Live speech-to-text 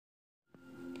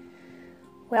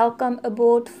Welcome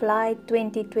aboard Flight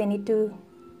 2022.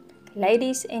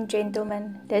 Ladies and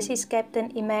gentlemen, this is Captain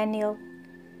Emmanuel.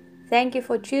 Thank you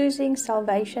for choosing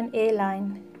Salvation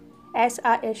Airline, as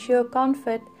I assure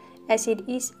comfort as it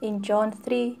is in John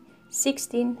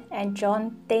 3:16 and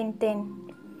John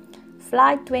 10:10.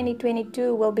 Flight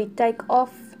 2022 will be take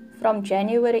off from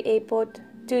January Airport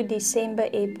to December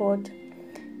Airport.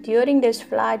 During this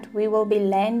flight, we will be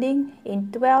landing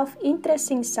in 12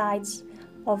 interesting sites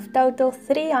of total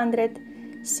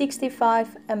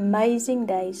 365 amazing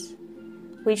days.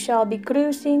 We shall be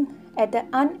cruising at the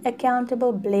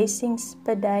unaccountable blessings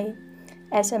per day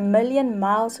as 1,000,000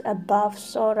 miles above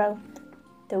sorrow.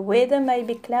 The weather may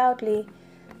be cloudy,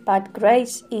 but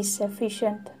grace is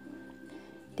sufficient.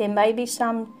 There may be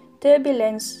some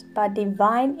turbulence, but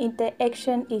divine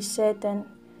interaction is certain.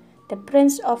 The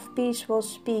Prince of Peace will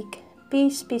speak.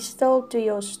 Peace be still to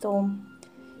your storm.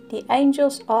 The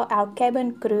angels are our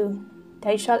cabin crew.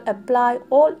 They shall apply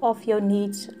all of your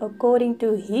needs according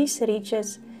to His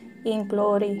riches in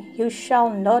glory. You shall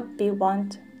not be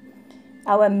want.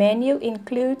 Our menu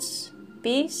includes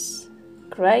peace,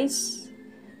 grace,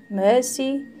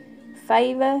 mercy,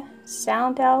 favor,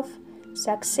 sound health,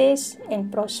 success,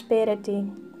 and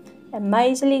prosperity.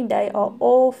 Amazingly, they are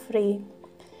all free.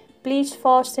 Please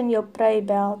fasten your prayer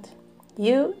belt.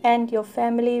 You and your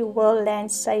family will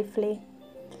land safely.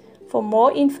 For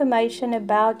more information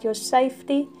about your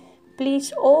safety,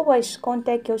 please always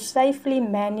contact your Safety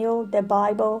Manual, the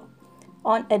Bible,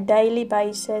 on a daily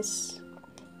basis.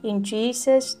 In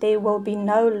Jesus, there will be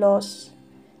no loss.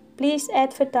 Please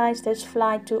advertise this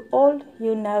flight to all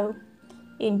you know.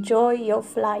 Enjoy your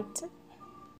flight.